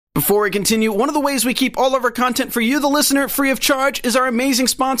Before we continue, one of the ways we keep all of our content for you, the listener, free of charge is our amazing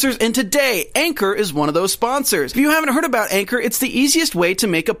sponsors, and today, Anchor is one of those sponsors. If you haven't heard about Anchor, it's the easiest way to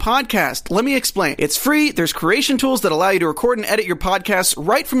make a podcast. Let me explain. It's free, there's creation tools that allow you to record and edit your podcasts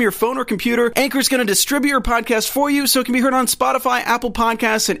right from your phone or computer. Anchor's going to distribute your podcast for you so it can be heard on Spotify, Apple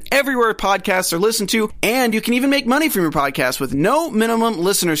Podcasts, and everywhere podcasts are listened to, and you can even make money from your podcast with no minimum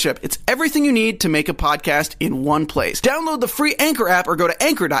listenership. It's everything you need to make a podcast in one place. Download the free Anchor app or go to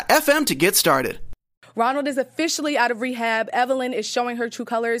anchor.fm to get started. Ronald is officially out of rehab. Evelyn is showing her true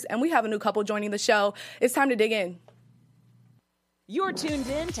colors, and we have a new couple joining the show. It's time to dig in. You're tuned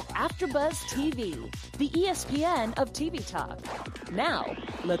in to AfterBuzz TV, the ESPN of TV talk. Now,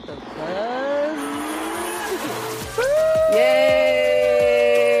 let the buzz begin. Yay!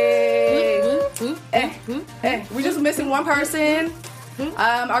 Hey, we're just missing one person.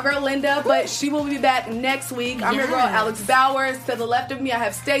 Our girl Linda, but she will be back next week. I'm your girl Alex Bowers. To the left of me, I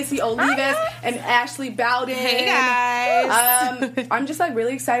have Stacey Olivas and Ashley Bowden. Hey guys. I'm just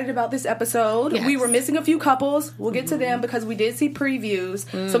really excited about this episode. Yes. We were missing a few couples. We'll get to them because we did see previews,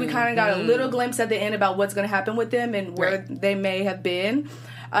 so we kind of got a little glimpse at the end about what's going to happen with them and where they may have been.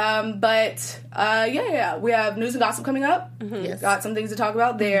 We have news and gossip coming up. Yes. Got some things to talk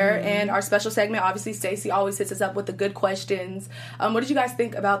about there. And our special segment, obviously, Stacey always hits us up with the good questions. What did you guys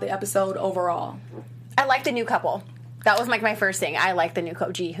think about the episode overall? I like the new couple. That was my first thing. I like the new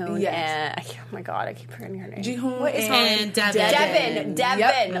couple, Ji-hoon and oh my god, I keep forgetting her name. Ji-hoon and Devin.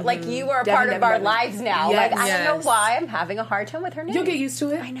 Devin. Like, you are a part of our lives now. Yes. Like, I don't know why I'm having a hard time with her name. You'll get used to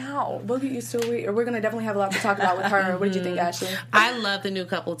it. I know. We'll get used to it. We're going to definitely have a lot to talk about with her. What did you think, Ashley? I love the new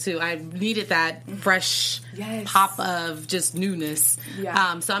couple too. I needed that fresh pop of just newness.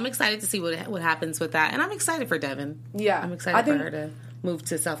 Yeah. So I'm excited to see what happens with that, and I'm excited for Devin. Yeah, I'm excited for her to move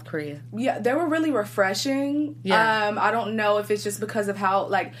to South Korea. Yeah, they were really refreshing. Yeah. I don't know if it's just because of how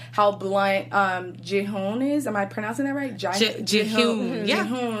blunt Ji-hoon is. Am I pronouncing that right? Ji-hoon. Yeah.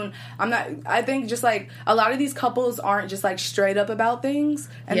 Ji-hoon. I think just a lot of these couples aren't just straight up about things,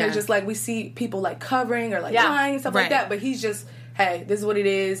 and they're just we see people covering or lying and stuff like that, but he's just, hey, this is what it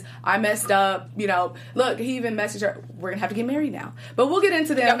is. I messed up. Look, he even messaged her, we're going to have to get married now. But we'll get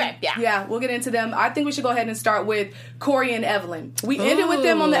into them. Okay, yeah. Yeah, we'll get into them. I think we should go ahead and start with Corey and Evelyn. We ended with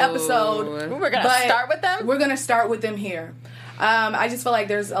them on the episode. We're going to start with them? We're going to start with them here. I just feel like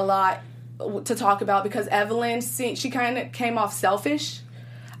there's a lot to talk about because Evelyn, she kind of came off selfish.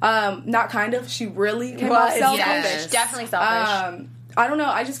 Not kind of. She really came off selfish. Yes. Definitely selfish. I don't know.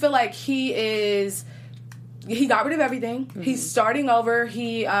 I just feel like he got rid of everything. Mm-hmm. He's starting over.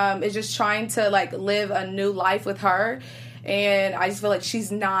 He is just trying to live a new life with her, and I just feel like she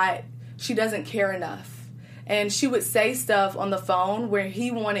doesn't care enough. And she would say stuff on the phone where he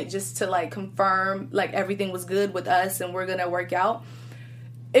wanted just to confirm everything was good with us and we're gonna work out.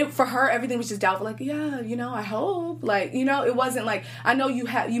 For her, everything was just doubtful. I hope. It wasn't I know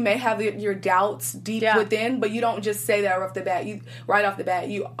you may have your doubts deep within, but you don't just say that right off the bat.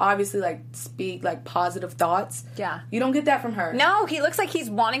 You obviously speak positive thoughts. Yeah. You don't get that from her. No, he looks like he's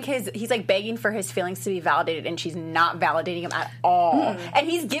begging for his feelings to be validated, and she's not validating him at all. Mm-mm. And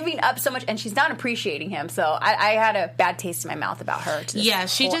he's giving up so much, and she's not appreciating him. So I had a bad taste in my mouth about her.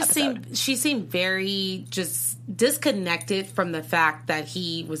 She seemed very just disconnected from the fact that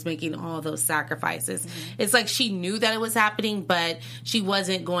he was making all those sacrifices. Mm-hmm. It's like she knew that it was happening, but she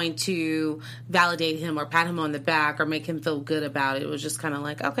wasn't going to validate him or pat him on the back or make him feel good about it. It was just kind of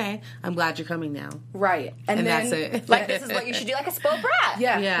okay, I'm glad you're coming now. Right. And then, that's it. This is what you should do, like a spoiled brat.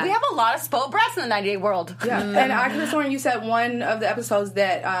 Yeah. We have a lot of spoiled brats in the 90-day world. Yeah. And I could have sworn you said one of the episodes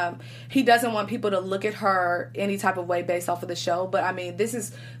that he doesn't want people to look at her any type of way based off of the show. But I mean,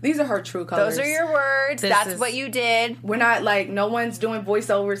 these are her true colors. Those are your words. That's what you did. We're not no one's doing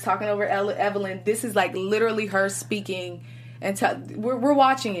voiceovers talking over Evelyn. This is literally her speaking, and we're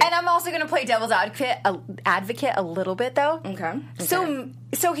watching it. And I'm also going to play devil's advocate a little bit though. Okay.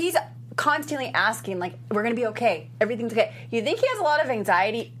 So he's constantly asking we're going to be okay. Everything's okay. You think he has a lot of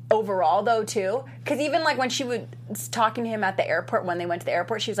anxiety overall though too? Because even when she was talking to him at the airport, when they went to the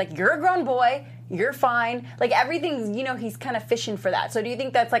airport, she was like, "You're a grown boy. You're fine." Everything's he's kind of fishing for that. So do you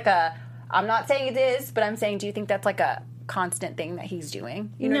think that's I'm not saying it is, but I'm saying, do you think that's a constant thing that he's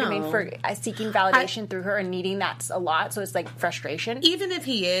doing? You know what I mean? For seeking validation through her and needing that a lot, so it's frustration. Even if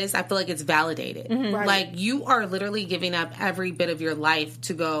he is, I feel like it's validated. Mm-hmm. Right. You are literally giving up every bit of your life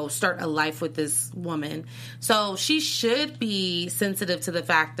to go start a life with this woman. So she should be sensitive to the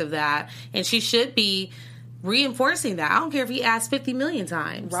fact of that, and she should be reinforcing that. I don't care if he asked 50 million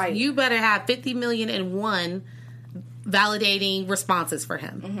times. Right. You better have 50 million and one validating responses for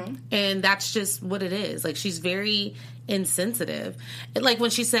him. And that's just what it is. Like, she's very insensitive. Like, when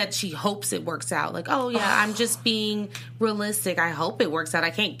she said she hopes it works out, like, oh yeah, I'm just being realistic, I hope it works out, I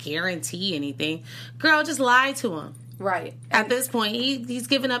can't guarantee anything. Girl, just lie to him. Right. At this point, he's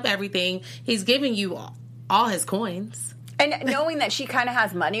given up everything. He's giving you all his coins. And knowing that she kind of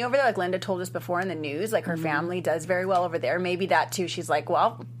has money over there, like Linda told us before in the news, like her family does very well over there. Maybe that too. She's like,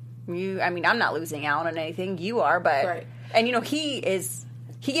 well, I'm not losing out on anything. You are, but Right. And he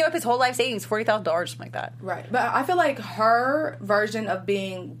gave up his whole life savings, $40,000, something like that. Right. But I feel like her version of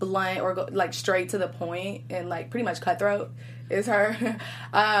being blunt or like straight to the point and like pretty much cutthroat is her.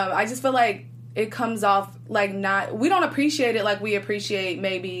 I just feel like it comes off like we don't appreciate it like we appreciate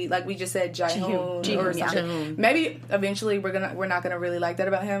maybe like we just said Jihoon or something. Yeah. Maybe eventually we're not gonna really like that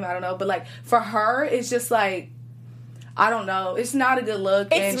about him. I don't know. But like for her, it's just like, I don't know. It's not a good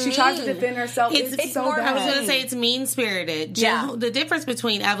look, and she tries to defend herself. It's so more- bad. I was going to say it's mean-spirited. Yeah. The difference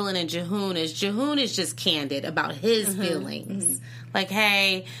between Evelyn and Jihoon is just candid about his feelings. Like,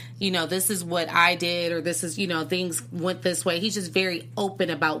 hey, this is what I did, or this is, things went this way. He's just very open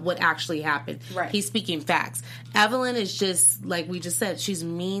about what actually happened. Right. He's speaking facts. Evelyn is just, like we just said, she's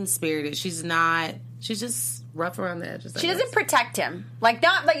mean-spirited. She's just rough around the edges. She doesn't protect him. Like,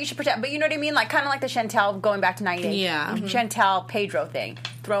 not like you should protect, but you know what I mean? Like, kind of like the Chantel going back to 90 Day. Yeah. Chantel Pedro thing.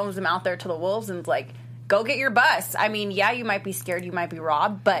 Throws him out there to the wolves and is like, go get your bus. I mean, yeah, you might be scared, you might be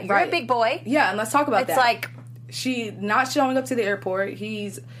robbed, but you're Right. a big boy. Yeah, and let's talk about that. It's like, she not showing up to the airport. He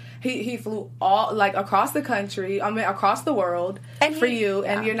flew all like across the country. I mean, across the world And for you,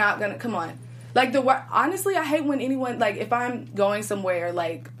 and you're not gonna come on. Like honestly, I hate when anyone like if I'm going somewhere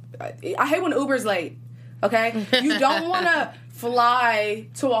like I hate when Uber's late. Okay, you don't want to fly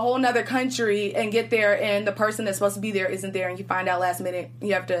to a whole nother country and get there, and the person that's supposed to be there isn't there, and you find out last minute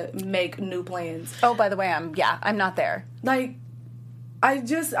you have to make new plans. oh, by the way, I'm not there. Like, I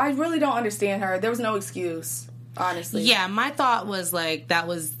really don't understand her. There was no excuse. Honestly. Yeah, my thought was like that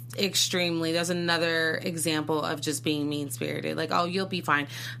was another example of just being mean-spirited. Like, oh, you'll be fine.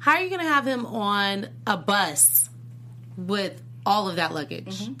 How are you going to have him on a bus with all of that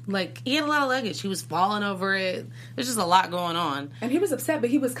luggage? Like, he had a lot of luggage. He was falling over it. There's just a lot going on. And he was upset, but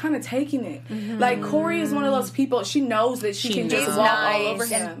he was kind of taking it. Like, Corey is one of those people, she knows that she can just knows. walk all over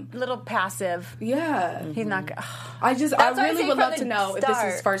him. and little passive. Yeah. He's not. I That's what I really say would from love the to know if this is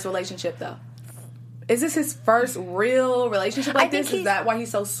his start. first relationship, though. Is this his first real relationship I like think this? Is that why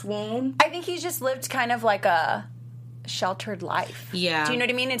he's so swoon? I think he's just lived kind of like a sheltered life. Yeah. Do you know what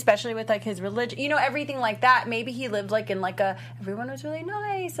I mean? Especially with like his religion, everything like that. Maybe he lived like in like everyone was really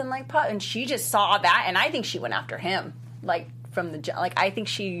nice and like and she just saw that, and I think she went after him like from the I think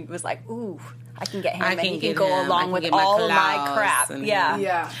she was like, ooh, I can get him, and he can go along with all of my crap. Yeah.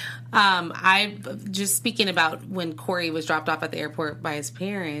 Yeah. I just speaking about when Corey was dropped off at the airport by his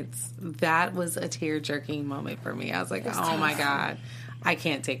parents, that was a tear-jerking moment for me. I was like, oh my God, I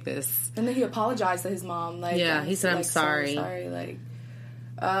can't take this. And then he apologized to his mom. Like, Yeah, he said, I'm sorry. So sorry. Like,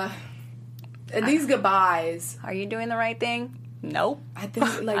 and these goodbyes. Are you doing the right thing? Nope. I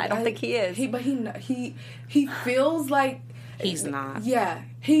think, like, I don't think he is. He feels like He's not. Yeah,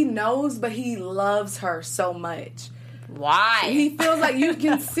 he knows, but he loves her so much. Why? He feels like you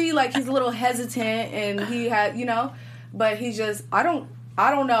can see like he's a little hesitant, and he had but he just I don't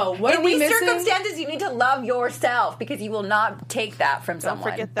know what in are we these missing? circumstances, you need to love yourself because you will not take that from Don't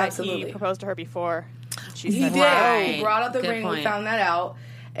someone. forget that Absolutely. he proposed to her before. She He said did. Right. He brought out the Good ring. We point. found that out,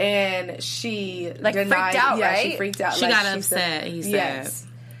 and she Like, freaked denied. out, Yeah, right? she freaked out. She Like, got said- upset, he said. Yes,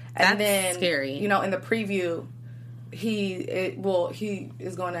 and That's then scary. in the preview, he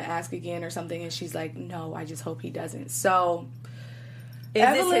is going to ask again or something, and she's like, "No, I just hope he doesn't." So. Is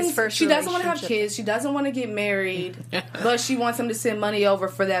this his first She doesn't want to have relationship? kids. She doesn't want to get married, but she wants him to send money over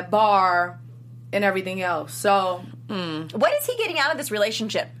for that bar and everything else. So What is he getting out of this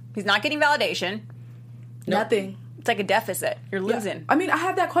relationship? He's not getting validation. nothing. It's like a deficit. You're losing. I mean, I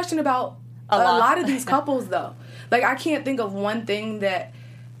have that question about a lot. lot of these couples, though. Like, I can't think of one thing that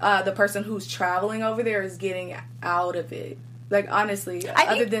the person who's traveling over there is getting out of it. Like, honestly,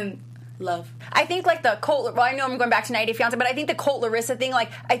 other than love. I think like the Colt. Well, I know I'm going back to 90 Day Fiance, but I think the Colt Larissa thing. Like,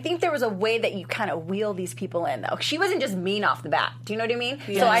 I think there was a way that you kind of wheel these people in, though. She wasn't just mean off the bat. Do you know what I mean?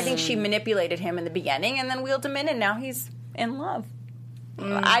 So I think she manipulated him in the beginning and then wheeled him in, and now he's in love.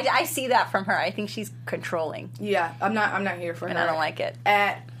 I see that from her. I think she's controlling, Yeah, I'm not here for and her. I don't like it.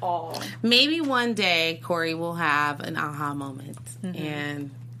 At all. Maybe one day Corey will have an aha moment and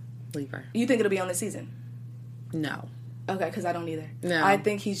leave her. You think it'll be on this season? No. Okay, because I don't either. No. I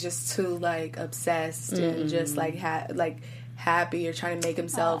think he's just too like obsessed and just like happy or trying to make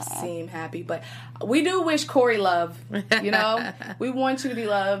himself seem happy. But we do wish Corey love. You know, we want you to be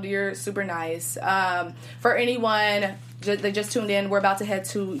loved. You're super nice. For anyone that just tuned in, we're about to head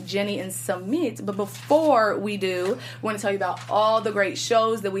to Jenny and Sumit. But before we do, we want to tell you about all the great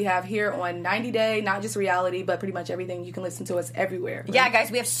shows that we have here on 90 Day, not just reality, but pretty much everything. You can listen to us everywhere. Right? Yeah,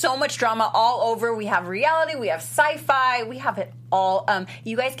 guys, we have so much drama all over. We have reality, we have sci-fi, we have it all.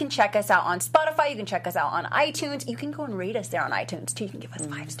 You guys can check us out on Spotify. You can check us out on iTunes. You can go and rate us there on iTunes, too. You can give us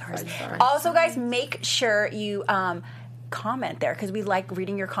 5 stars. 5 stars. Also, guys, make sure you... comment there because we like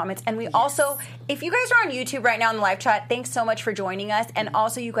reading your comments, and we also, if you guys are on YouTube right now in the live chat, thanks so much for joining us, and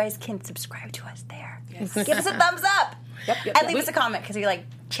also you guys can subscribe to us there. Give us a thumbs up and leave us a comment because we like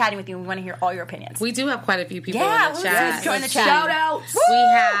chatting with you and we want to hear all your opinions. We do have quite a few people in the chat. Join the chat. Shout outs. We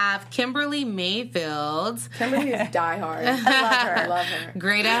have Kimberly Mayfield. Kimberly is diehard. I love her.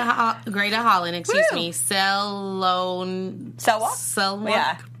 Greta Holland, excuse me. Selwalk.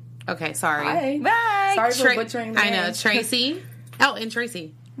 Yeah. Okay, sorry. Bye. Bye. Sorry for butchering the I know, name. Tracy. Oh, and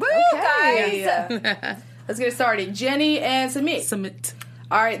Tracy. Woo, Okay. guys. Let's get started. Jenny and Sumit. Submit.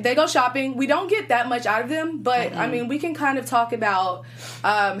 All right, they go shopping. We don't get that much out of them, but I mean, we can kind of talk about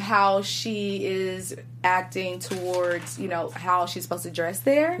how she is acting towards, you know, how she's supposed to dress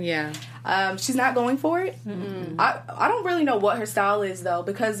there. Yeah. She's not going for it. I don't really know what her style is though,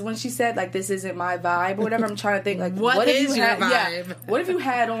 because when she said like this isn't my vibe or whatever, I'm trying to think like What if is you your had, vibe? Yeah, what if you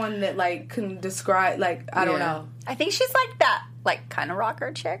had on that like can describe like I don't know. I think she's like that, like kind of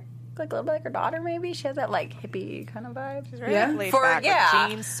rocker chick. Like a little bit like her daughter, maybe. She has that like hippie kind of vibe. She's very Yeah? laid For- back, yeah.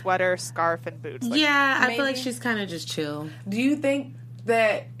 with jeans, sweater, scarf, and boots. Like, Yeah, I feel like maybe. she's kind of just chill. Do you think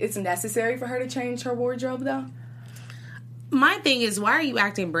that it's necessary for her to change her wardrobe though? My thing is, why are you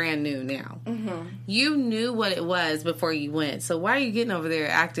acting brand new now? You knew what it was before you went, so why are you getting over there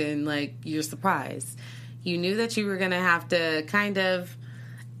acting like you're surprised? You knew that you were going to have to kind of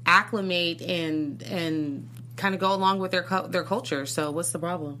acclimate and kind of go along with their culture. So what's the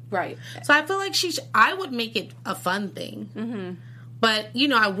problem? Right. So I feel like I would make it a fun thing. But, you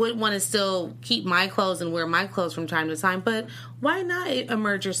know, I would want to still keep my clothes and wear my clothes from time to time. But why not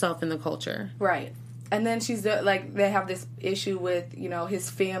immerse yourself in the culture? Right. And then she's like, they have this issue with, you know, his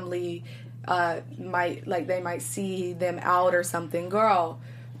family they might see them out or something. Girl,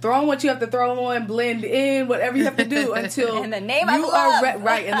 throw on what you have to throw on, blend in, whatever you have to do until In the name of you love. are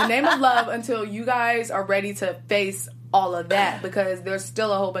right, in the name of love, until you guys are ready to face all of that, because there's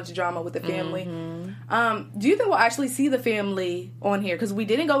still a whole bunch of drama with the family. Do you think we'll actually see the family on here? Because we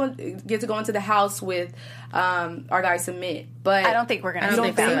didn't get to go into the house with our guy Sumit, but I don't think we're going to see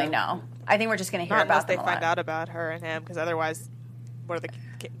the family, no. I think we're just going to hear not unless about they them a find lot. out about her and him, because otherwise, why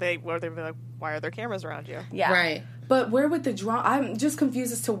are there cameras around you? Yeah. Right. But where would the drama... I'm just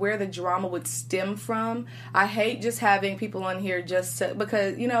confused as to where the drama would stem from. I hate just having people on here just to...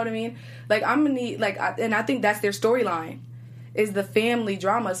 Because, you know what I mean? Like, I'm going to need... and I think that's their storyline, is the family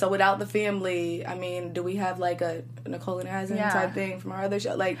drama. So without the family, I mean, do we have, like, a Nicole and Asin type thing from our other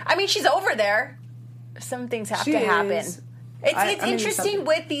show? Like, I mean, she's over there. Some things have She to happen. is. It's I mean, interesting something.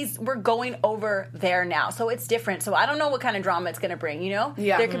 with these. We're going over there now, so it's different. So I don't know what kind of drama it's going to bring. You know,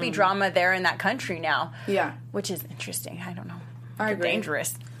 Yeah. there could be drama there in that country now. Yeah. which is interesting. I don't know. I agree.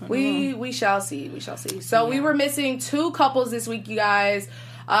 Dangerous. we shall see. We shall see. So we were missing 2 couples this week, you guys.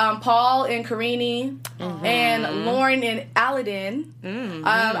 Paul and Karini and Lauren and Aladdin.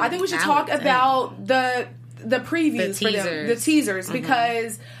 I think we should talk Aladdin. about the previews The for them, the teasers,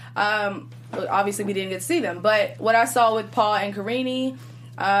 because obviously we didn't get to see them. But what I saw with Paul and Karini,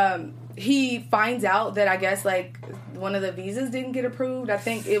 he finds out that I guess like one of the visas didn't get approved. I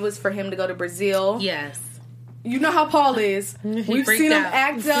think it was for him to go to Brazil. Yes. You know how Paul is. We've freaked seen him out.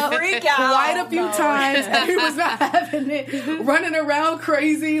 act up quite a few times, and he was not having it, running around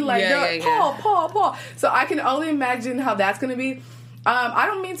crazy like, Paul. So I can only imagine how that's going to be. I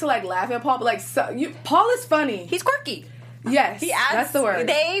don't mean to like laugh at Paul, but like Paul is funny. He's quirky. Yes, He adds, that's the word.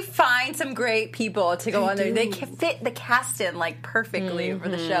 They find some great people to go on there. do. They fit the cast in like perfectly for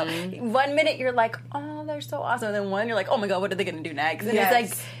the show. 1 minute you're like, oh, they're so awesome, and then one you're like, oh my god, what are they going to do next? And Yes.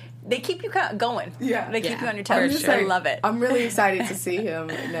 it's like they keep you kind of going. Yeah. they keep Yeah, you on your for toes. sure. I love it. I'm really excited to see him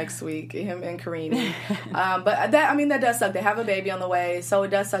next week, him and Karini. But that does suck. They have a baby on the way, so it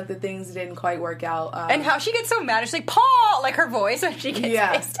does suck that things didn't quite work out. And how she gets so mad, she's like, Paul, like her voice when she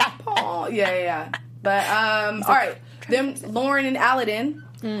gets pissed off. Paul. Yeah. But all right, them Lauren and Aladdin.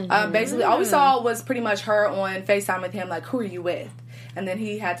 Basically, all we saw was pretty much her on FaceTime with him, like, "Who are you with?" And then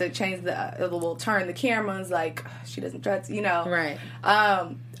he had to change turn the camera. And was like, she doesn't trust, Right.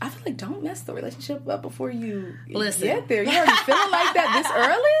 I feel like don't mess the relationship up before you Listen. get there. You already feeling like that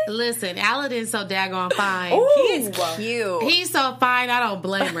this Listen, Aladdin's so daggone fine. Ooh. He's cute. He's so fine, I don't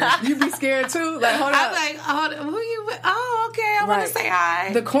blame her. You be scared too? Like, hold I'm up. like, who you with? Oh, okay, I want Right. to say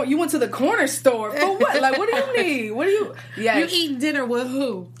hi. You went to the corner store for what? Like, what do you need? What do you? Yes. You eating dinner with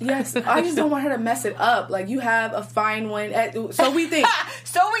who? Yes. I just don't want her to mess it up. Like, you have a fine one. So we think.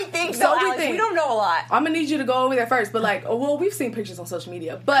 So we think. So So we Alex, think. we don't know a lot. I'm gonna need you to go over there first. But like, well, we've seen pictures on social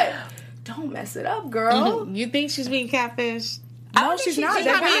media. But don't mess it up, girl. You think she's being catfished? I No, don't think she's not. she's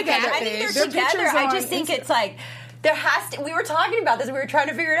They're not not being together. I think Their they're together. pictures I on just think Insta- it's like there has to. We were talking about this. We were trying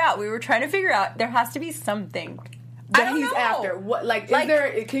to figure it out. There has to be something I That don't he's know. after. What? Like, Like, is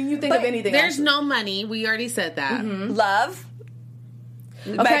there? Can you think but of anything? There's actually? no money. We already said that. love.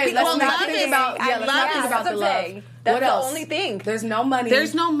 Okay, But let's well, not love think is- about. Yeah, I let's mean, not yeah, think about that's the what I'm love. saying. That's What the else? only thing. There's no money.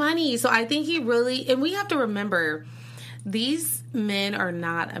 There's no money. So I think he really, and we have to remember, these men are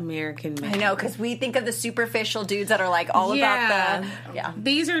not American men. I know, because we think of the superficial dudes that are like all about the. Yeah.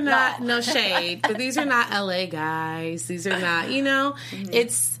 These are not, no shade, but these are not LA guys. These are not,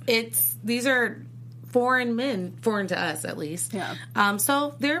 these are foreign men, foreign to us at least. Yeah.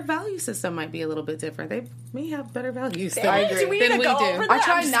 So their value system might be a little bit different. They may have better values I agree. Do we than need to we go do. over that? I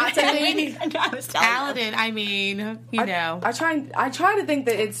try I'm just not to kidding. think- I was telling you. Aladdin, I mean, you know. I try to think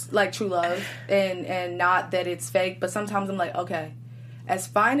that it's like true love and not that it's fake, but sometimes I'm like, okay, as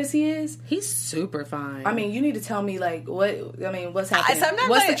fine as he is, He's super fine. I mean, you need to tell me like what's happening? sometimes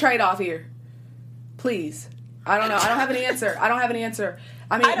What's I- the trade off here? Please. I don't know. I don't have any answer.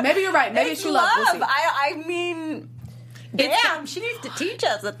 I mean, maybe you're right. Maybe it's true love. We'll see. I mean, damn, she needs to teach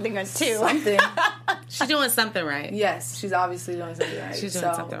us a thing or two. Something. she's doing something right. Yes, she's obviously doing something right. She's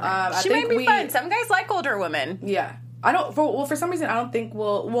doing something right. I She think might be fun. Some guys like older women. Yeah. I don't. For some reason, I don't think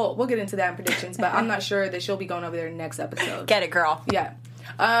we'll get into that in predictions, but I'm not sure that she'll be going over there next episode. Get it, girl. Yeah.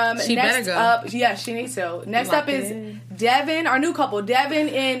 She next better go. up, yeah, she needs to. Next Lock up it is in. Devin, our new couple, Devin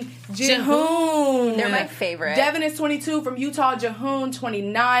and Jihoon. They're my favorite. Devin is 22 from Utah. Jihoon,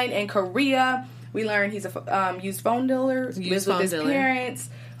 29 in Korea. We learned he's a used phone dealer. Lives with his parents.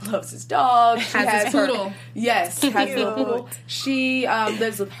 Loves his dog. She Has his her- poodle. Yes, has a little poodle. She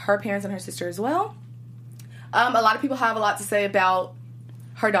lives with her parents and her sister as well. A lot of people have a lot to say about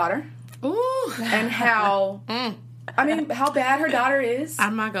her daughter Ooh. and how. I mean, how bad her daughter is.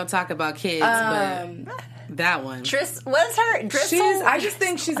 I'm not going to talk about kids, but that one. What's her? Driscoll? I just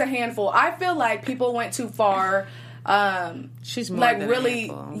think she's a handful. I feel like people went too far. She's more Like than really,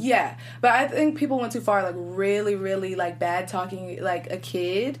 a handful. yeah. But I think people went too far. Like really, really, like bad talking like a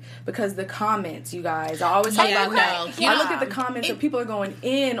kid because the comments, you guys. I always talk Yeah, about no, that. yeah. I look at the comments and people are going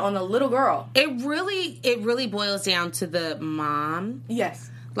in on the little girl. It really boils down to the mom. Yes.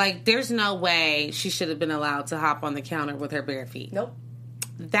 Like, there's no way she should have been allowed to hop on the counter with her bare feet. Nope.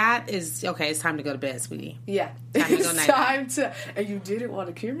 That is okay. It's time to go to bed, sweetie. Yeah. Time to go It's night-night. time to. And you did it while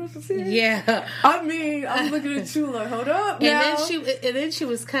the cameras was here. Yeah. I mean, I'm looking at you like, hold up. And now. then she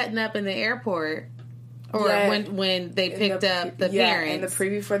was cutting up in the airport, or Yeah. when they picked up the parents. in the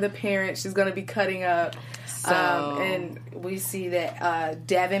preview for the parents, she's going to be cutting up. So- And we see that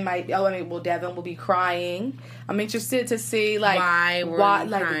Devin Devin will be crying. I'm interested to see like Why were you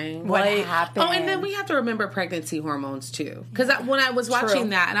crying? What What happened? Oh, and then we have to remember pregnancy hormones too. Because when I was watching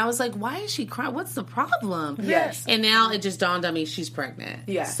that, and I was like, "Why is she crying? What's the problem?" Yes. And now it just dawned on me she's pregnant.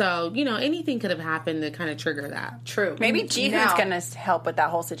 Yeah. So anything could have happened to kind of trigger that. True. Maybe Jihoon's Now- going to help with that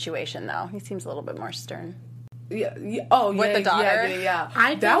whole situation, though. He seems a little bit more stern. Yeah, yeah. Oh, With yeah, the daughter? Yeah.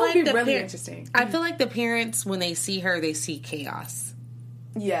 I feel that would like be the really par- interesting. I feel like the parents, when they see her, they see chaos.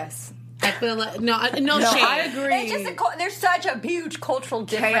 Yes. I feel like no shade. I agree. It's just there's such a huge cultural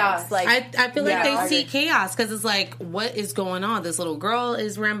difference. Chaos. Like, I feel like Yeah, they I see agree. chaos because it's like, what is going on? This little girl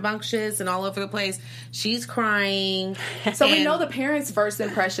is rambunctious and all over the place. She's crying. So we And know the parents' first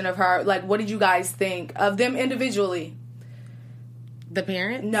impression of her. Like, what did you guys think of them individually? the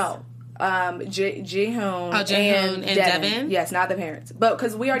parents. No. Jihoon Jihoon and Devin? Yes, not the parents. But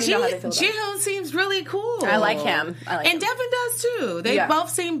because we already know how they feel about it. Jihoon seems really cool. I like him. And Devin does too. They Yeah. both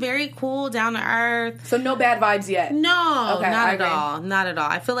seem very cool, down to earth. So no bad vibes yet. No, Okay, I not at agree. all. Not at all.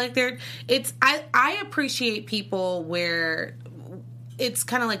 I feel like I appreciate people where it's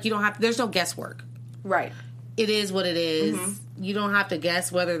kind of like you don't have, there's no guesswork. Right. It is what it is. Mm-hmm. You don't have to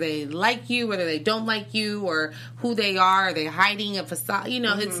guess whether they like you, whether they don't like you, or who they are. Are they hiding a facade?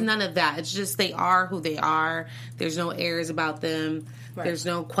 Mm-hmm. It's none of that. It's just they are who they are. There's no airs about them. Right. There's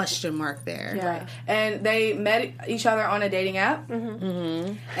no question mark there. Right. And they met each other on a dating app.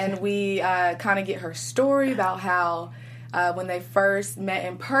 Mm-hmm. And we kind of get her story about how when they first met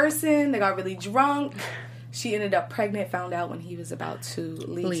in person, they got really drunk. She ended up pregnant, found out when he was about to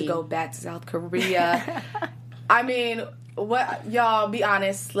leave to Leave. go back to South Korea. I mean, What, y'all, be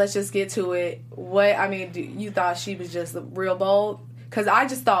honest. Let's just get to it. You thought she was just real bold? Because I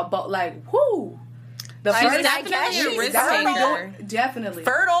just thought, whoo. The She's first, definitely a risk fertile. taker. Definitely.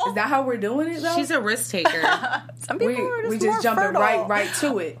 Fertile? Is that how we're doing it, though? She's a risk taker. Some people are we just just more jumping fertile. right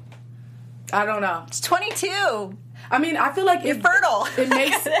to it. I don't know. It's 22. I mean, I feel like You're fertile. It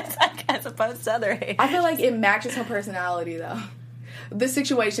makes. It's like, as opposed to other age. I feel like it matches her personality, though. The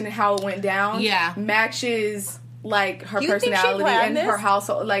situation and how it went down, matches like her You think she personality planned and this? her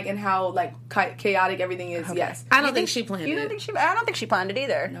household, like, and how like chaotic everything is. Okay. Yes, I don't think she planned You it. don't think she? I don't think she planned it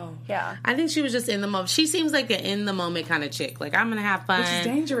either. No. Yeah. I think she was just in the moment. She seems like an in the moment kind of chick. Like, I'm gonna have fun. Which is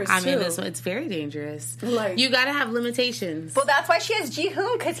dangerous, I'm in too. this one. It's very dangerous. Like, you gotta have limitations. Well, that's why she has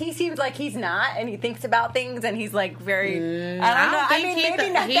Ji-hoon, because he seems like he's not, and he thinks about things, and he's like very. I don't know. I mean, maybe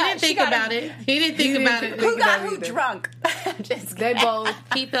not he that. didn't think about it. He didn't think about it. Who got about who either. drunk? Just they both.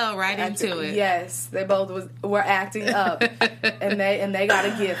 He fell right into it. Yes, they both were acting up, and they got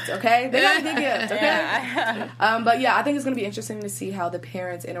a gift. Okay, they got a good gift. Okay, but yeah, I think it's gonna be interesting to see how the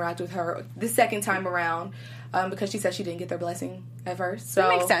parents interact with her the second time around, because she said she didn't get their blessing at first. So that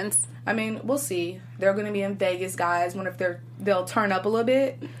makes sense. I mean, we'll see. They're gonna be in Vegas, guys. Wonder if they'll turn up a little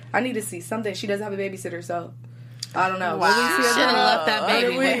bit. I need to see something. She doesn't have a babysitter, so I don't know. Wow. Will we see a Should have girl? left that baby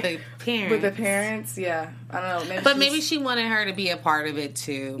Will we- with the parents. With the parents, yeah. I don't know. But maybe she wanted her to be a part of it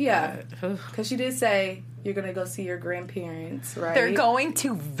too. Yeah, But, because she did say you're gonna go see your grandparents, right? They're going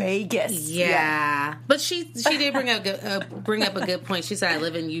to Vegas. yeah. But she did bring up a good point. She said, "I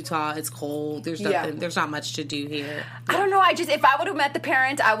live in Utah. It's cold. There's nothing. Yeah. There's not much to do here." I don't know. If I would have met the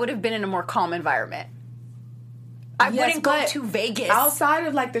parents, I would have been in a more calm environment. I Yes, wouldn't go but to Vegas. outside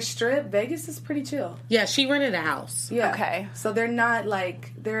of like the strip. Vegas is pretty chill. Yeah, she rented a house. Yeah. Okay. So they're not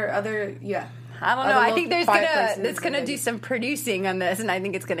like there are other. Yeah. I don't know. Other I think little there's fireplaces gonna in do Vegas. some producing on this, and I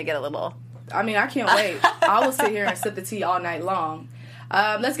think it's gonna get a little. I mean, I can't wait. I will sit here and sip the tea all night long.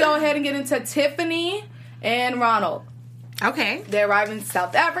 Let's go ahead and get into Tiffany and Ronald. Okay. They arrive in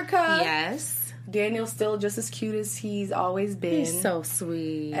South Africa. Yes. Daniel's still just as cute as he's always been. He's so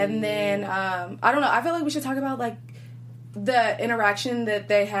sweet. And then I don't know. I feel like we should talk about like the interaction that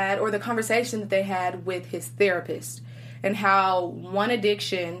they had or the conversation that they had with his therapist and how one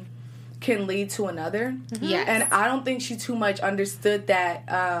addiction can lead to another. Yes. And I don't think she too much understood that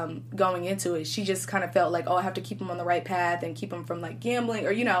going into it. She just kind of felt like, oh, I have to keep him on the right path and keep him from like gambling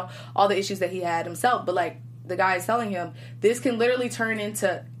or, you know, all the issues that he had himself. But like the guy is telling him, this can literally turn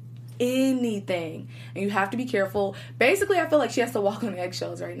into anything. And you have to be careful. Basically, I feel like she has to walk on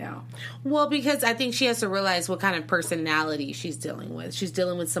eggshells right now. Well, because I think she has to realize what kind of personality she's dealing with. She's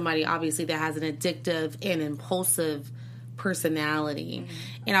dealing with somebody, obviously, that has an addictive and impulsive personality.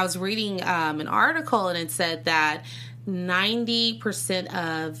 Mm-hmm. And I was reading an article, and it said that 90%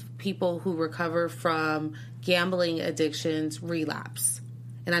 of people who recover from gambling addictions relapse.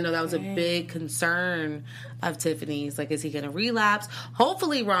 And I know that was a big concern of Tiffany's. Like, is he going to relapse?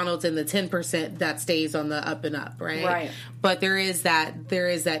 Hopefully, Ronald's in the 10% that stays on the up and up, right? Right. But there is that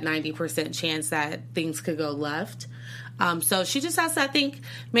 90% chance that things could go left. So she just has to, I think,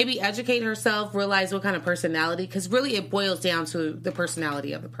 maybe educate herself, realize what kind of personality, because really it boils down to the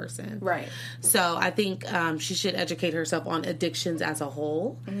personality of the person. Right. So I think she should educate herself on addictions as a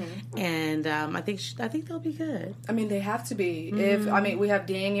whole, and I think they'll be good. I mean, they have to be. If we have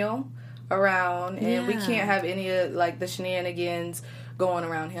Daniel around, and we can't have any of like the shenanigans going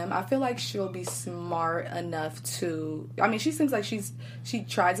around him. I feel like she'll be smart enough to. I mean, she seems like she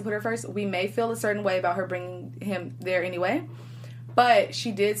tried to put her first. We may feel a certain way about her bringing him there anyway, but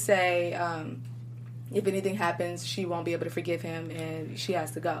she did say if anything happens, she won't be able to forgive him, and she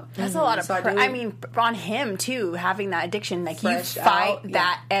has to go. That's a lot of. So I mean, on him too, having that addiction, like Fresh you fight out,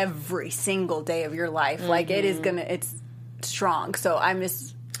 that every single day of your life. Like it is it's strong. So I'm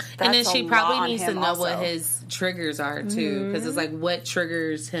just. And then she probably needs to know also. what his triggers are too, because it's like what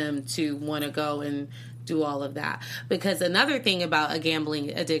triggers him to want to go and do all of that. Because another thing about a gambling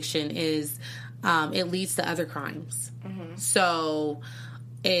addiction is it leads to other crimes. So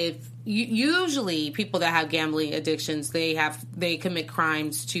if usually people that have gambling addictions, they commit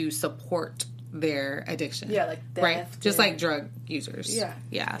crimes to support their addiction. Yeah, like theft, right, just and- like drug users.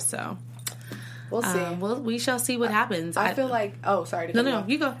 Yeah. So. We'll see. Well, we shall see what happens. I feel like. Oh, sorry. To cut No, off.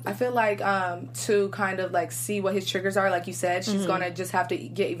 you go. I feel like to kind of like see what his triggers are. Like you said, she's gonna just have to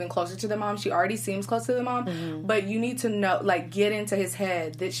get even closer to the mom. She already seems close to the mom, but you need to know, like, get into his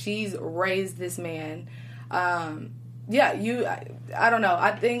head that she's raised this man. I don't know.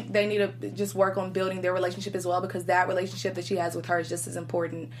 I think they need to just work on building their relationship as well, because that relationship that she has with her is just as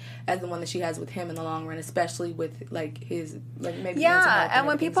important as the one that she has with him in the long run, especially with like his maybe mental health and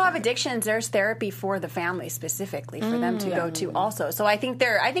when people have stuff. addictions, there's therapy for the family specifically for them to go to also. So I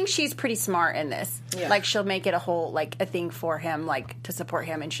think she's pretty smart in this. Yeah. Like she'll make it a whole like a thing for him, like to support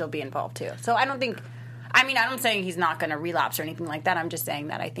him, and she'll be involved too. So I don't think. I mean, I'm saying he's not going to relapse or anything like that. I'm just saying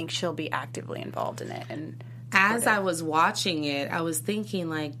that I think she'll be actively involved in it. And as I was watching it, I was thinking,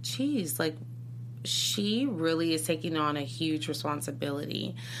 like, geez, like, she really is taking on a huge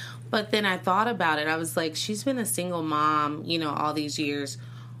responsibility. But then I thought about it. I was like, she's been a single mom, all these years.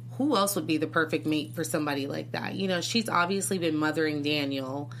 Who else would be the perfect mate for somebody like that? She's obviously been mothering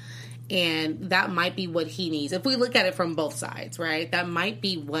Daniel. And that might be what he needs. If we look at it from both sides, right? That might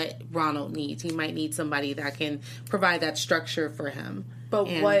be what Ronald needs. He might need somebody that can provide that structure for him. But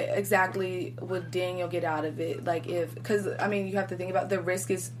what exactly would Daniel get out of it? Like because, I mean, you have to think about the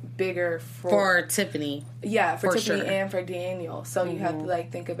risk is bigger for Tiffany. Yeah, for Tiffany sure. And for Daniel. So you have to,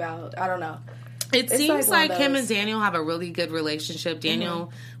 like, think about, I don't know. It seems like him and Daniel have a really good relationship.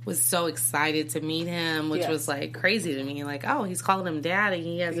 Daniel was so excited to meet him, which was like crazy to me. Like, oh, he's calling him dad, and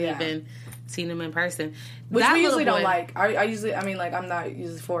he hasn't even seen him in person. Which we usually don't like. I usually, I mean, like, I'm not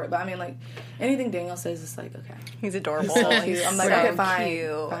usually for it, but I mean, like, anything Daniel says is like, okay. he's adorable. So cute. I'm like, so okay, fine,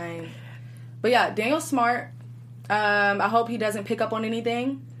 cute. fine. But yeah, Daniel's smart. I hope he doesn't pick up on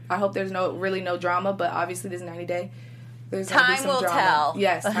anything. I hope there's really no drama, but obviously this 90-day. There's Time will tell.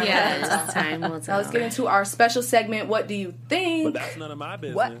 Yes, time will tell. Now let's get into our special segment. What do you think? But that's none of my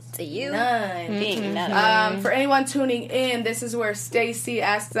business. What do you think? For anyone tuning in, this is where Stacy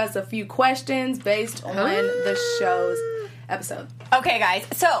asks us a few questions based on the show's episode. Okay, guys.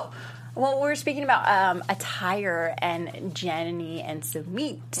 So, we're speaking about attire and Jenny and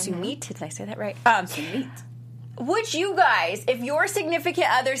Sumit. Sumit, did I say that right? Sumit. Would you guys, if your significant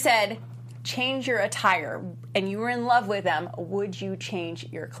other said, change your attire, and you were in love with them, would you change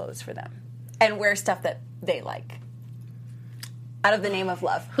your clothes for them and wear stuff that they like out of the name of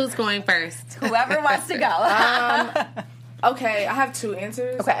love? Who's going first? Whoever wants to go. Okay, I have two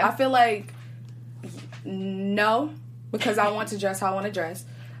answers. Okay. I feel like no, because I want to dress how I want to dress.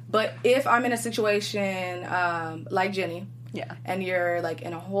 But if I'm in a situation like Jenny, and you're like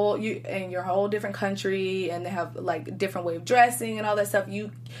in your whole different country, and they have like different way of dressing and all that stuff,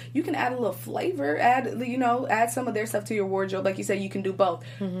 you can add a little flavor, add some of their stuff to your wardrobe. Like you said, you can do both.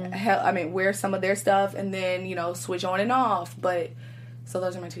 Wear some of their stuff and then switch on and off. But so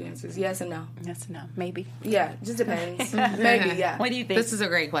those are my two answers: yes and no. Yes and no, maybe. Yeah, just depends. Maybe, yeah. What do you think? This is a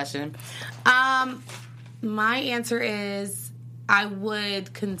great question. My answer is I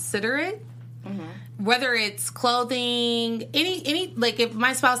would consider it. Whether it's clothing, any like if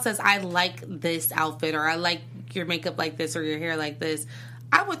my spouse says I like this outfit or I like your makeup like this or your hair like this,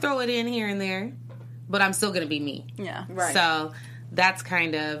 I would throw it in here and there, but I'm still going to be me. Yeah, right. So that's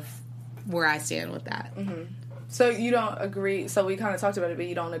kind of where I stand with that. So you don't agree? So we kind of talked about it, but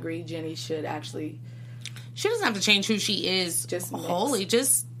you don't agree Jenny should actually? She doesn't have to change who she is. Just wholly,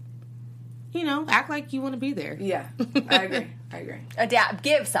 just act like you want to be there. Yeah, I agree. Adapt.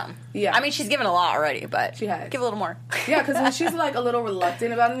 Give some. Yeah. I mean, she's given a lot already, but she has. Give a little more. Yeah, because when she's like a little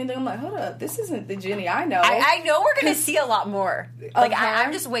reluctant about anything, I'm like, hold up, this isn't the Jenny I know. I know we're going to see a lot more. Like, her?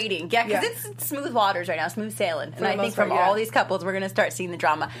 I'm just waiting. Yeah, because it's smooth waters right now, smooth sailing. And I think from all these couples, we're going to start seeing the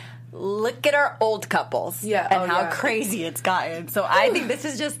drama. Look at our old couples. Yeah. And how crazy it's gotten. So I think this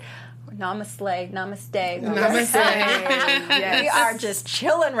is just... Namaste. Yes. We are just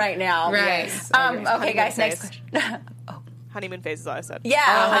chilling right now. Right. Yes. Okay, guys, next question. Honeymoon phase is all I said. Yeah.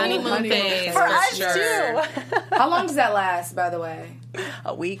 Honeymoon phase. For us, sure. too. How long does that last, by the way?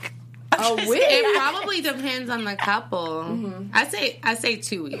 A week. A week? It probably depends on the couple. I say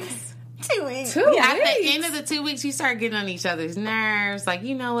 2 weeks. 2 weeks. At At the end of the 2 weeks, you start getting on each other's nerves. Like,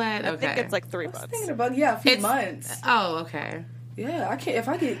 you know what? Okay. I think it's like 3 months. Thinking about a few months. Oh, okay. Yeah, I can't. If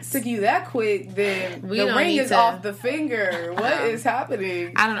I get sick of you that quick, then We the don't ring need is to- off the finger. What is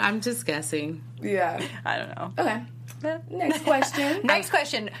happening? I don't know. I'm just guessing. Yeah. I don't know. Okay. Next question. Next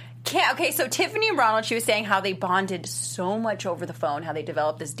question. So Tiffany and Ronald, she was saying how they bonded so much over the phone, how they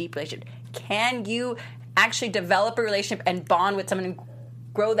developed this deep relationship. Can you actually develop a relationship and bond with someone and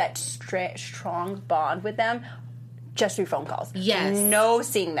grow that strong bond with them just through phone calls? Yes. No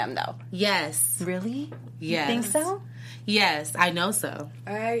seeing them, though. Yes. Really? Yes. You think so? Yes, I know so.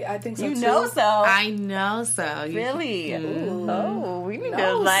 I think so, You too. know so. I know so. Really? Oh, we need to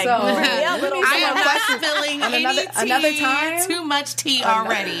No, like so. yeah, a little. I am not spilling any tea. another time? Too much tea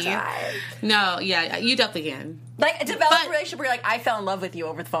already. Time. No, yeah, you definitely can. Like, develop a relationship where you're like, I fell in love with you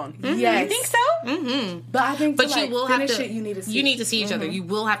over the phone. Yes. You think so? Mm-hmm. But I think But to, you will have finish to. it, you need to see. You need to see each other. You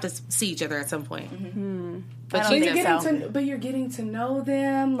will have to see each other at some point. But But you're getting to know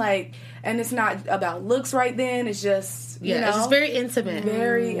them, like, and it's not about looks right then. It's just, you know, it's just very intimate.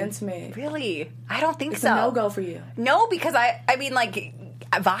 very intimate. Really? I don't think It's so. a no-go for you. No, because I mean, like,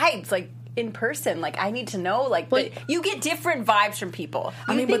 vibes, like, in person. Like, I need to know, like, you get different vibes from people.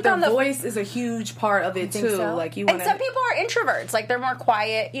 I mean, but the voice is a huge part of it, too. So? Like, you and want some people are introverts. Like, they're more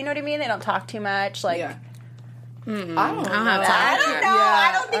quiet. You know what I mean? They don't talk too much. Like, Yeah. I don't know. have time. I don't know. Yeah,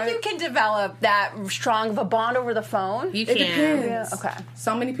 I don't think you can develop that strong of a bond over the phone. You It can. depends. Yeah, okay.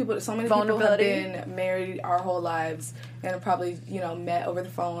 So many people have Vulnerability. been married our whole lives and have probably, you know, met over the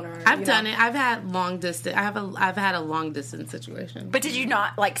phone or. I've done it. I've had long distance. I've had a long distance situation. But did you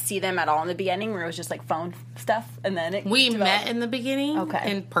not, like, see them at all in the beginning where it was just, like, phone stuff and then it We developed? met in the beginning, Okay.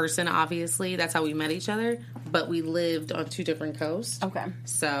 in person, obviously. That's how we met each other. But we lived on 2 different coasts. Okay.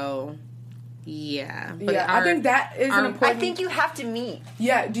 So, yeah. But Yeah, I think that is an I important. think you have to meet.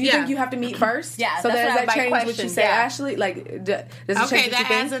 Yeah, do you Yeah. think you have to meet first? Yeah, so that's does what that my change what question, you say, yeah. Ashley? Like, does it Okay, change what that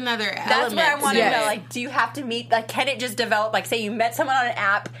you adds think? another That's element. what I want to Yes. know. Like, do you have to meet? Like, can it just develop? Like, say you met someone on an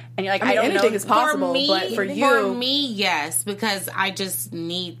app and you're like, I mean, don't anything know. is possible, but for you, For me, yes, because I just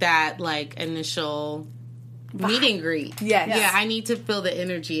need that, like, initial meet and greet. Yes. Yeah, I need to feel the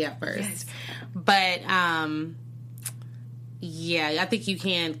energy at first. But, yeah, I think you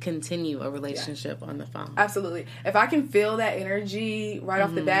can continue a relationship on the phone. absolutely. If I can feel that energy right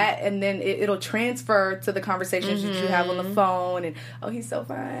off the bat, and then it'll transfer to the conversations that you have on the phone, and he's so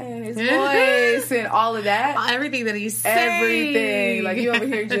fine, his voice, and all of that. Everything that he's saying. Everything, like you over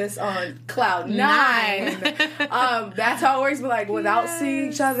here just on cloud 9. That's how it works. But like without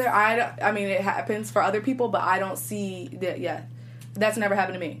seeing each other, I mean, it happens for other people, but I don't see that. Yeah, that's never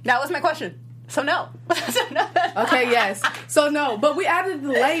happened to me. That was my question. So no. Okay, yes. So no, but we added the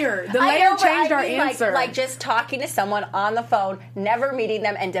layer. The I layer know, but changed I our mean, answer. Like just talking to someone on the phone, never meeting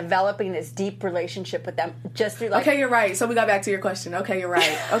them, and developing this deep relationship with them just through like. Okay, you're right. So we got back to your question. Okay, you're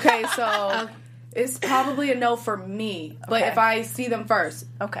right. Okay, so it's probably a no for me. But Okay. if I see them first,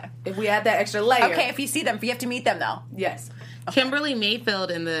 Okay. if we add that extra layer, Okay, if you see them, you have to meet them though. yes, Kimberly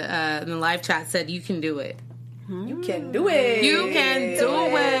Mayfield in the live chat said, "You can do it. you can do it. You can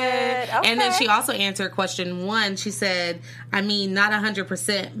do it." Okay. And then she also answered question 1. She said, "I mean, not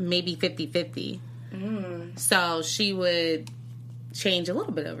 100%, maybe 50-50." So she would change a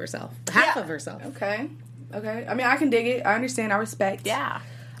little bit of herself, half Yeah. of herself. Okay. I mean, I can dig it. I understand. I respect. Yeah.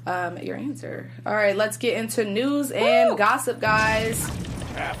 Your answer. All right, let's get into news and gossip, guys.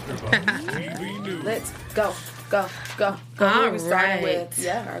 AfterBuzz TV News. Let's go. Who are we starting right. with?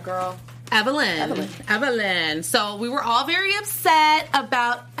 Yeah, our girl. Evelyn. So we were all very upset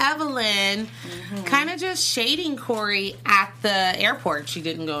about Evelyn kind of just shading Corey at the airport. She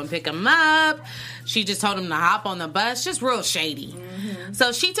didn't go and pick him up. She just told him to hop on the bus. Just real shady.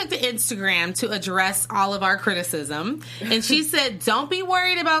 So she took to Instagram to address all of our criticism. And she said, "Don't be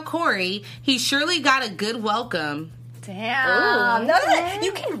worried about Corey. He surely got a good welcome." Damn.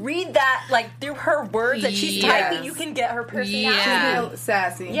 You can read that like through her words that she's Yes. typing. You can get her personality. Yeah. Real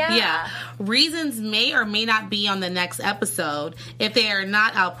sassy. Yeah. Yeah. Reasons may or may not be on the next episode. If they are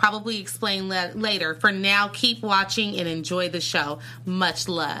not, I'll probably explain later. For now, keep watching and enjoy the show. Much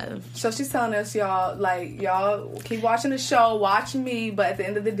love. So she's telling us, y'all keep watching the show, watch me, but at the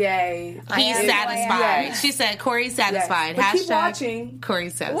end of the day, He's am. satisfied. Yes. She said Corey's satisfied. But keep Hashtag watching.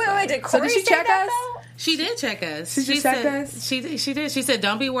 Corey's satisfied. Wait, did So Corey did she say check that, us? though? She did check us. She just checked said, us? She did. She said,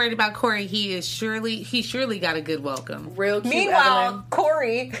 "Don't be worried about Corey. He surely got a good welcome." Real cute. Meanwhile,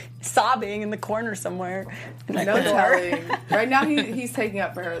 Corey sobbing in the corner somewhere. Evelyn, no telling. Right now, he's taking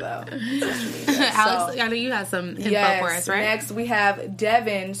up for her though. Alex, I know you have some info for us, right? Next we have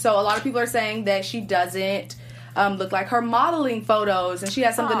Devin. So a lot of people are saying that she doesn't look like her modeling photos, and she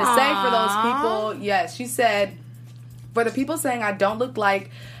has something to say for those people. Yes, she said, for the people saying I don't look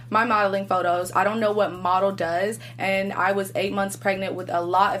like my modeling photos, I don't know what model does, and I was 8 months pregnant with a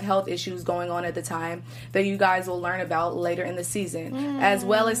lot of health issues going on at the time that you guys will learn about later in the season, as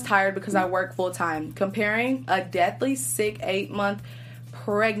well as tired because I work full time. Comparing a deathly sick 8-month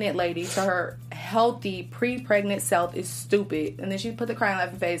pregnant lady to her healthy pre-pregnant self is stupid. And then she put the crying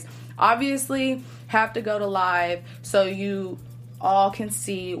laughing face. Obviously have to go to live so you all can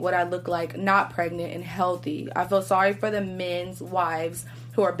see what I look like not pregnant and healthy. I feel sorry for the men's wives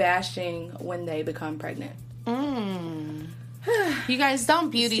who are bashing when they become pregnant. You guys don't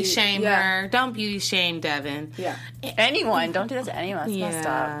beauty shame Yeah. her. Don't beauty shame Devin. Yeah. Anyone. Don't do that to anyone. It's messed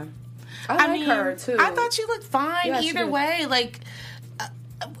up. I like her too. I thought she looked fine Yeah, she either did. way. Like,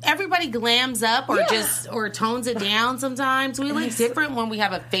 everybody glams up or tones it down sometimes. We look different when we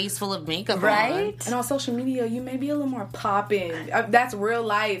have a face full of makeup on. And on social media, you may be a little more popping. That's real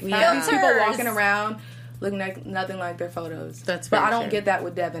life. Yeah. These people walking around looking like nothing like their photos. That's but very I don't true. get that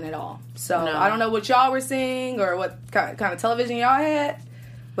with Devin at all. So No. I don't know what y'all were seeing or what kind of television y'all had,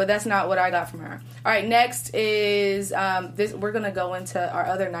 but that's not what I got from her. All right, next is this. We're gonna go into our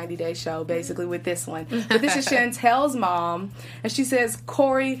other 90 Day show basically with this one. But this is Chantel's mom, and she says,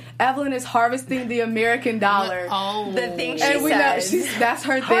 "Corey, Evelyn is harvesting the American dollar." Oh, The thing she And we know says. that's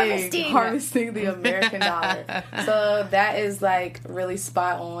her Harvesting. thing. Harvesting the American dollar. So that is like really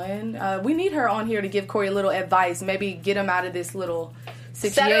spot on. We need her on here to give Corey a little advice. Maybe get him out of this little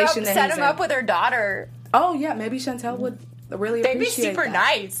situation. Set him up with her daughter. Oh yeah, maybe Chantel would really They'd be appreciate super that.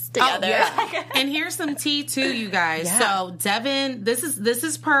 nice together. And here's some tea too, you guys. Yeah. So Devin, this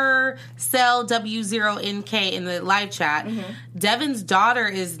is per Cell W0NK in the live chat. Devin's daughter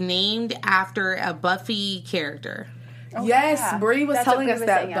is named after a Buffy character. Yes, yeah. Bree was That's what telling Bree us was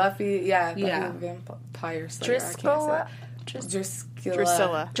that saying, yeah. Buffy, Buffy Yeah. the Vampire Slayer. I can't say Driscoll.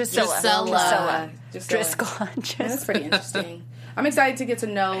 Drusilla. Drusilla. Driscoll. That's pretty interesting. I'm excited to get to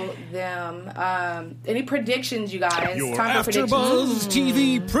know them. Any predictions, you guys? Your Time for predictions. AfterBuzz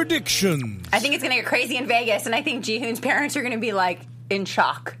TV predictions. I think it's going to get crazy in Vegas, and I think Ji-hoon's parents are going to be like in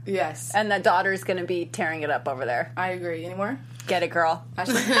shock. Yes, And the daughter's going to be tearing it up over there. I agree. Any more? Get it, girl.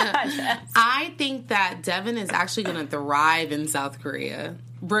 I think that Devin is actually going to thrive in South Korea.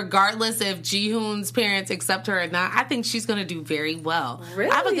 Regardless if Ji-hoon's parents accept her or not, I think she's going to do very well. Really?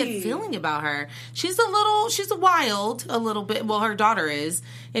 I have a good feeling about her. She's a wild, a little bit. Well, her daughter is,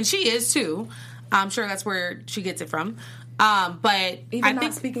 and she is too. I'm sure that's where she gets it from. But Even I not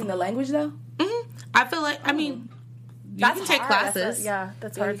think speaking the language, though? I feel like, I mean, you can take classes.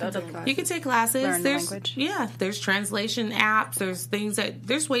 That's hard. you can take classes. You can take classes. Learn the There's language. there's translation apps.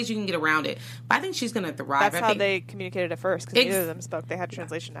 There's ways you can get around it. But I think she's going to thrive. That's I how think, they communicated at first because neither of them spoke. They had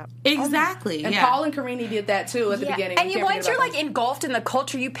translation app. exactly. And yeah. Paul and Karini did that too at the beginning. And We you, can't once forget you're about like engulfed in the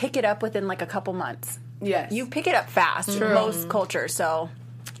culture, you pick it up within like a couple months. them. Yes, You pick it up fast. Most cultures, so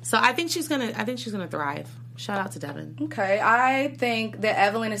So I think she's gonna thrive. Shout out to Devin. Okay, I think that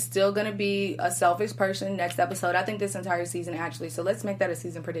Evelyn is still going to be a selfish person next episode. I think this entire season, actually. So let's make that a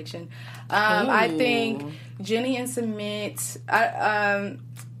season prediction. I think Jenny and Sumit.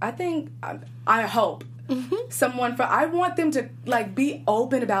 I hope someone I want them to like be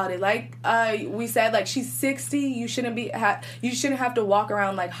open about it. Like we said, like she's 60. You shouldn't you shouldn't have to walk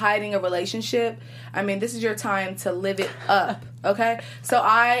around like hiding a relationship. I mean, this is your time to live it up. Okay, so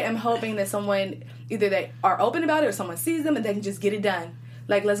I am hoping that someone. Either they are open about it or someone sees them and they can just get it done.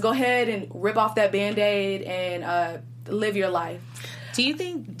 Like, let's go ahead and rip off that Band-Aid and live your life. Do you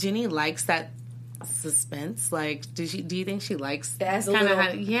think Jenny likes that suspense? Like, do you think she likes adds a kinda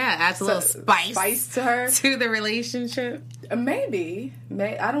little- adds a little spice to her? to the relationship? Maybe.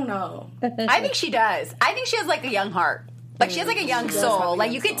 I don't know. I think she does. I think she has like a young heart. Like she has like a young She does have soul. a Like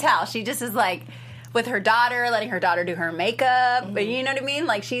young you could soul. tell. She just is like with her daughter, letting her daughter do her makeup. You know what I mean?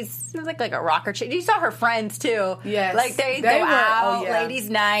 Like she's like a rocker chick. You saw her friends too. Yes. Like they They go were- out, oh, yeah. ladies'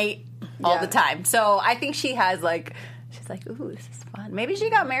 night all Yeah. the time. So I think she has like she's like, ooh, this is fun. Maybe she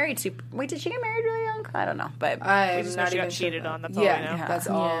got married super. Wait, did she get married really young? I don't know, but I'm just know not she got even cheated sure. on. That's all we know. That's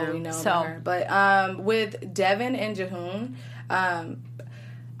all we know So- about her. But with Devin and Ji-hoon,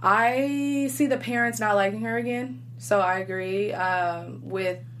 I see the parents not liking her again. So I agree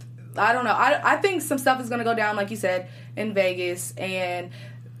with. I don't know. I think some stuff is going to go down, like you said, in Vegas. And,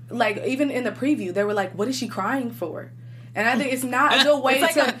 like, even in the preview, they were like, what is she crying for? And I think it's not a good way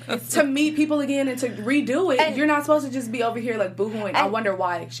to meet people again and to redo it. And- You're not supposed to just be over here, like, boohooing. I wonder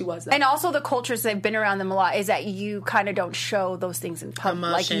why she was that. And also the cultures that have been around them a lot is that you kind of don't show those things in public.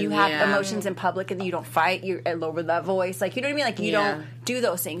 Like Emotion, you have yeah. emotions in public and you don't fight. You lower that voice. Like you know what I mean? Like you Yeah. don't do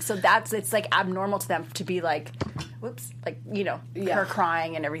those things. So it's like abnormal to them to be like, whoops, like her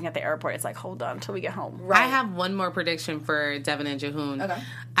crying and everything at the airport. It's like hold on until we get home. I have one more prediction for Devin and Ji-hoon. Okay.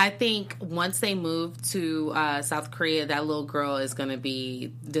 I think once they move to South Korea, that little girl is going to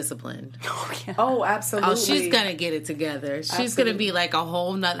be disciplined. Oh, absolutely. Oh, she's going to get it together. She's going to be like a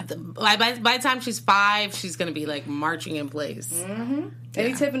whole nother. By the time she's 5, she's going to be like marching in place.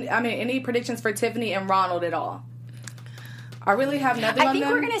 Any predictions for Tiffany and Ronald at all? I really have nothing I on think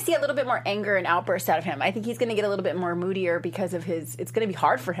them. we're going to see a little bit more anger and outbursts out of him. I think he's going to get a little bit more moodier because of it's going to be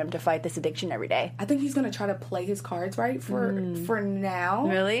hard for him to fight this addiction every day. I think he's going to try to play his cards right for now.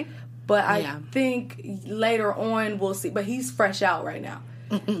 Really? But I Yeah. think later on we'll see. But he's fresh out right now.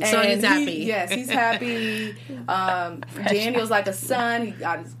 So he's happy. Yes, he's happy. Daniel's like a son. He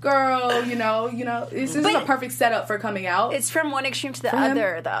got his girl. You know. This is a perfect setup for coming out. It's from one extreme to the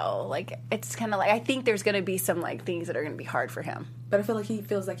other, though. Like, it's kind of like, I think there's going to be some, like, things that are going to be hard for him. But I feel like he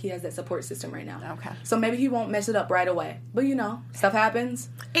feels like he has that support system right now. Okay. So maybe he won't mess it up right away. But, stuff happens.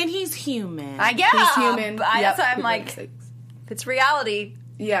 And he's human. I guess. He's human. That's why I'm like, it's reality.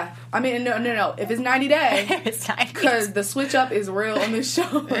 Yeah. I mean, no. If it's 90 Day, It's 90. because the switch up is real on this show.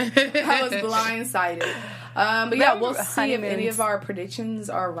 I was blindsided. But yeah, we'll see if any of our predictions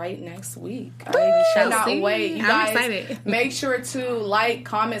are right next week. I cannot wait. You I'm guys, excited. make sure to like,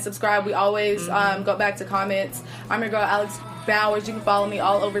 comment, subscribe. We always go back to comments. I'm your girl, Alex Bowers. You can follow me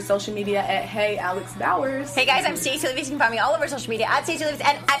all over social media at Hey Alex Bowers. Hey guys, I'm Stacey Levis. You can find me all over social media at Stacey Levis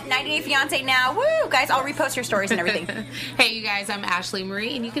and at 90 Day Fiance now. Woo! Guys, I'll repost your stories and everything. Hey, you guys, I'm Ashley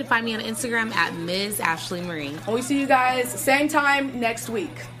Marie, and you can find me on Instagram at Ms. Ashley Marie. And we see you guys same time next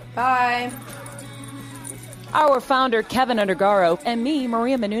week. Bye. Our founder, Kevin Undergaro, and me,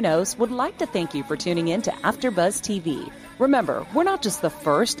 Maria Menounos, would like to thank you for tuning in to AfterBuzz TV. Remember, we're not just the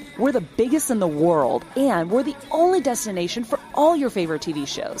first, we're the biggest in the world, and we're the only destination for all your favorite TV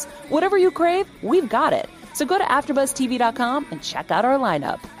shows. Whatever you crave, we've got it. So go to AfterBuzzTV.com and check out our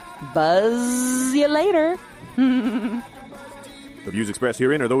lineup. Buzz you later. The views expressed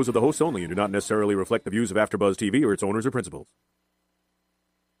herein are those of the hosts only and do not necessarily reflect the views of AfterBuzz TV or its owners or principals.